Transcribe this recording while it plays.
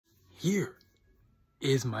here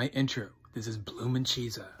is my intro. This is Bloomin'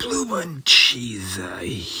 Cheesa. Bloomin' Cheesa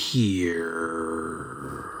here.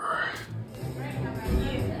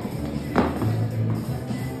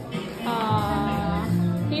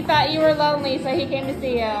 Aww. He thought you were lonely, so he came to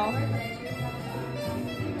see you.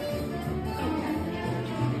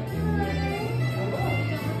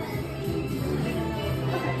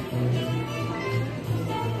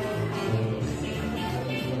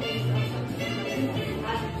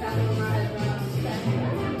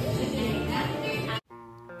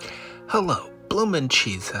 Hello, Bloomin'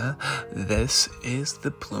 Cheesa. This is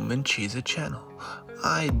the Bloomin' Cheesa channel.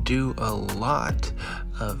 I do a lot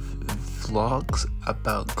of vlogs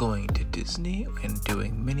about going to Disney and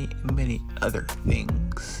doing many other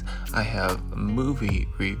things. I have movie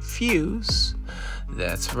reviews,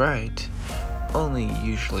 that's right, only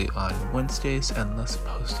usually on Wednesdays unless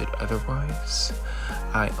posted otherwise.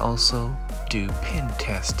 I also do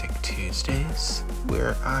Pintastic Tuesdays,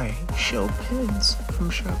 where I show pins from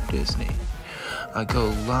Shop Disney. I go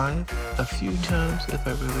live a few times if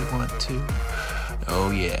I really want to.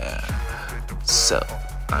 Oh yeah. So,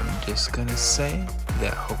 I'm just gonna say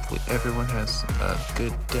that hopefully everyone has a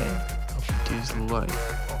good day. Hope you do like,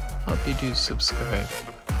 hope you do subscribe,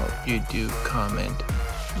 hope you do comment,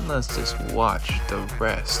 and let's just watch the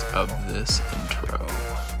rest of this intro.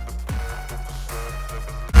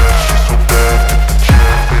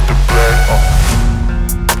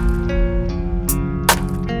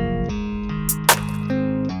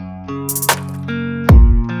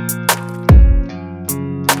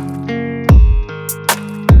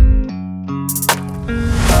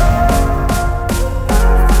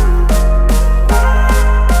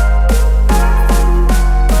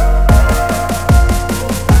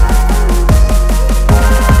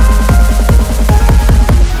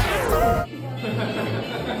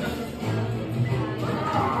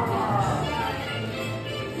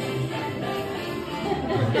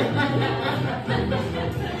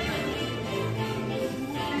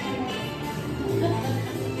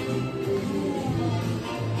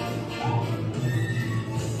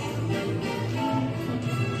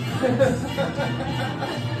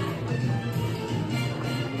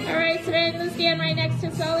 Alright, so then let's stand right next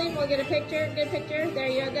to Sully. We'll get a picture. Good picture. There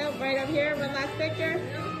you go. Right over here. One last picture.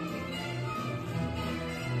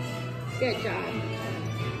 Good job.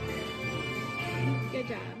 Good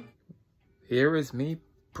job. Here is me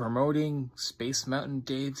promoting Space Mountain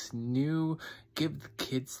Dave's new Give the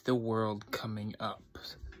Kids the World coming up.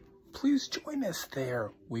 Please join us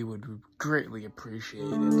there. We would greatly appreciate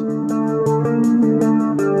it.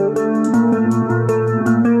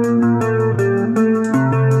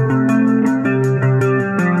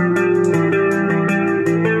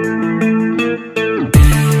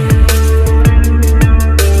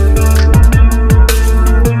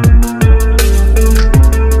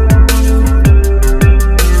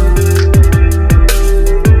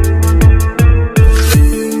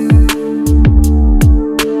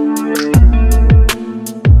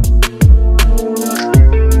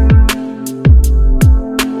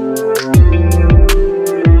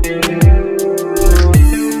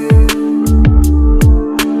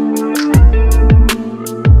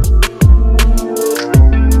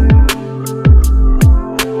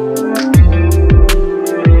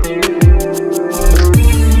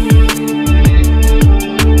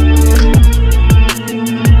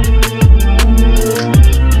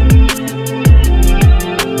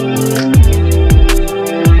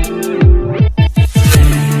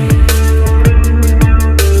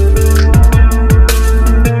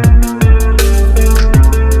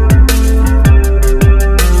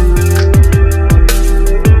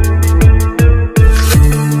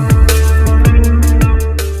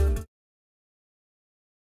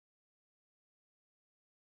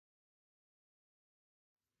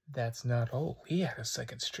 That's not all. He had a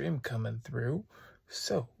second stream coming through,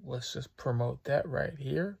 so let's just promote that right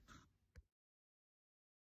here.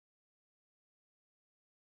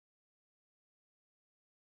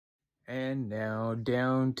 And now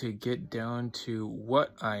down to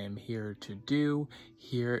what I am here to do.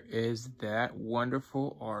 Here is that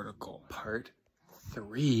wonderful article. Part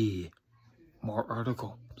 3. More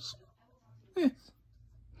articles.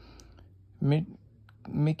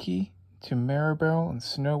 Mickey to Maribel and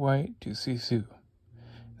Snow White to Sisu.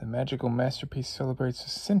 The magical masterpiece celebrates a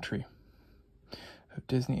century of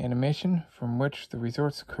Disney animation from which the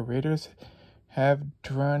resort's curators have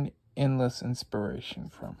drawn endless inspiration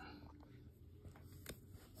from.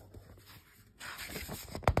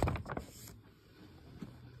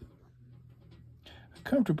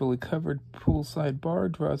 comfortably covered poolside bar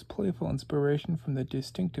draws playful inspiration from the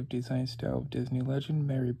distinctive design style of Disney legend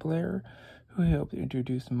Mary Blair, who helped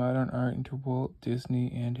introduce modern art into Walt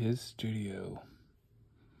Disney and his studio.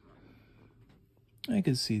 I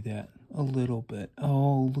could see that a little bit.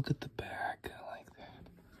 Oh, look at the back. I like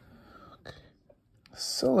that. Okay.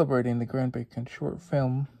 Celebrating the groundbreaking short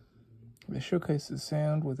film, they showcased the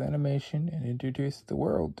sound with animation and introduced the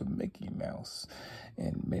world to Mickey Mouse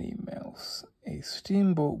and Minnie Mouse. A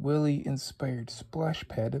Steamboat Willie-inspired splash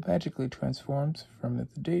pad that magically transforms from the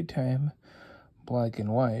daytime black and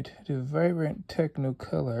white to vibrant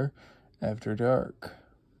technicolor after dark.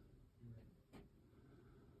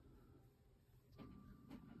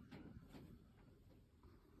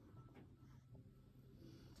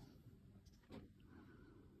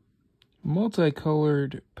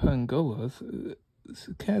 Multicolored pangolas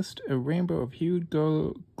cast a rainbow of hued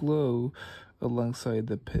glow alongside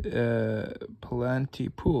the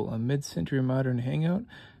Palanti Pool, a mid-century modern hangout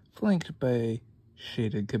flanked by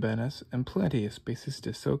shaded cabanas and plenty of spaces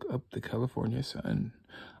to soak up the California sun.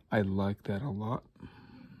 I like that a lot.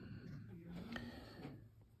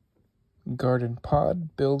 Garden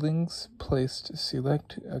pod buildings placed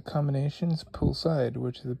select accommodations poolside,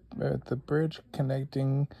 which is the bridge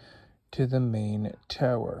connecting to the main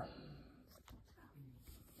tower.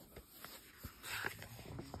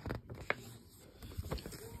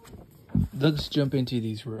 Let's jump into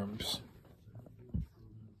these rooms.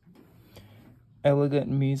 Elegant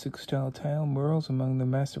music-style tile murals among the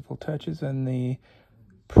masterful touches, and the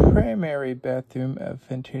primary bathroom of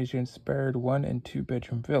Fantasia-inspired 1- and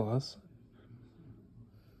 2-bedroom villas.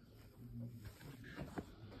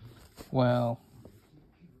 Wow.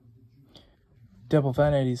 Double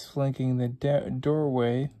vanities flanking the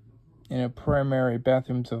doorway in a primary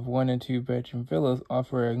bathrooms of 1- and 2-bedroom villas,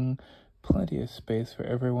 offering plenty of space for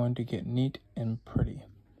everyone to get neat and pretty.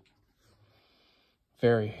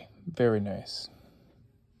 Very, very nice.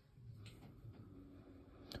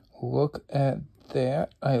 Look at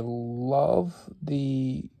that. I love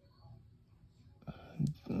the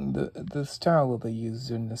style that they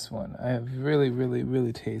used in this one. I have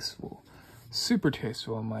really tasteful. Super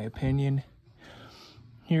tasteful in my opinion.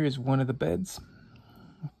 Here is one of the beds.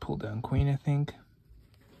 Pull down queen, I think.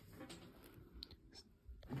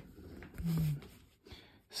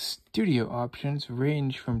 Studio options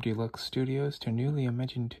range from deluxe studios to newly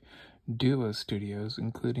imagined duo studios,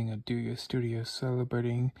 including a duo studio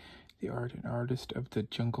celebrating the art and artist of the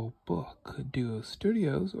Jungle Book. Duo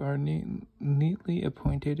studios are neatly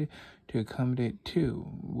appointed to accommodate two,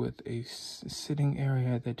 with a sitting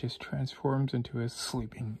area that just transforms into a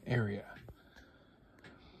sleeping area.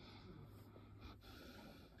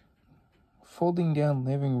 Folding down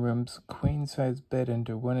living rooms, queen-size bed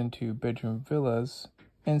into 1- and 2-bedroom villas,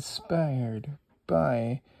 inspired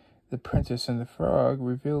by The Princess and the Frog,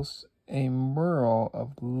 reveals a mural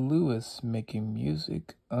of Lewis making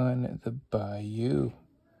music on the bayou.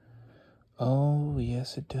 Oh,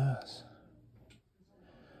 yes, it does.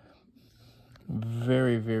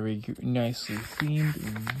 Very nicely themed.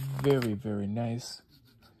 Very nice.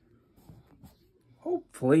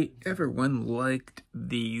 Hopefully everyone liked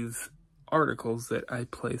these articles that I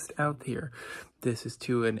placed out here. This is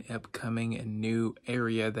to an upcoming and new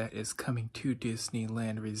area that is coming to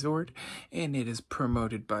Disneyland Resort, and it is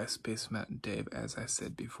promoted by Space Mountain Dave, as I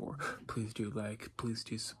said before. Please do like, please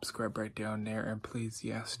do subscribe right down there, and please,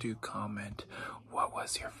 yes, do comment. What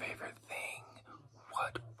was your favorite thing?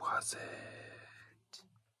 What was it?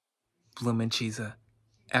 Bloomin' Cheesa,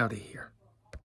 out of here.